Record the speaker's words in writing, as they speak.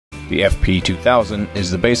The FP2000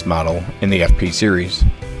 is the base model in the FP series.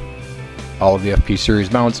 All of the FP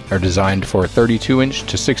series mounts are designed for a 32-inch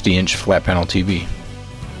to 60-inch flat panel TV.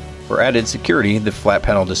 For added security, the flat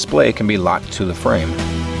panel display can be locked to the frame.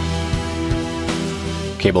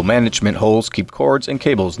 Cable management holes keep cords and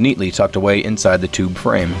cables neatly tucked away inside the tube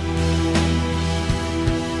frame.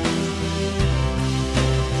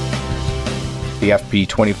 The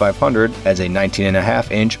FP2500 adds a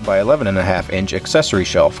 19.5-inch by 11.5-inch accessory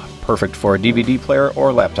shelf, perfect for a DVD player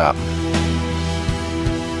or laptop.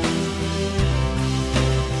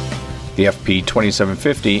 The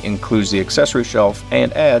FP2750 includes the accessory shelf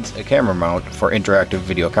and adds a camera mount for interactive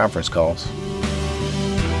video conference calls.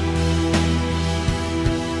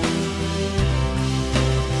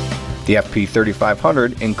 The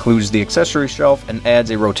FP3500 includes the accessory shelf and adds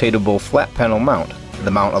a rotatable flat panel mount.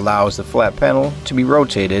 The mount allows the flat panel to be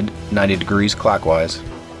rotated 90 degrees clockwise.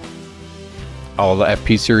 All the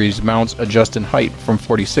FP series mounts adjust in height from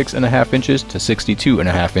 46.5 inches to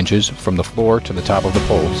 62.5 inches from the floor to the top of the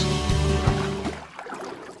poles.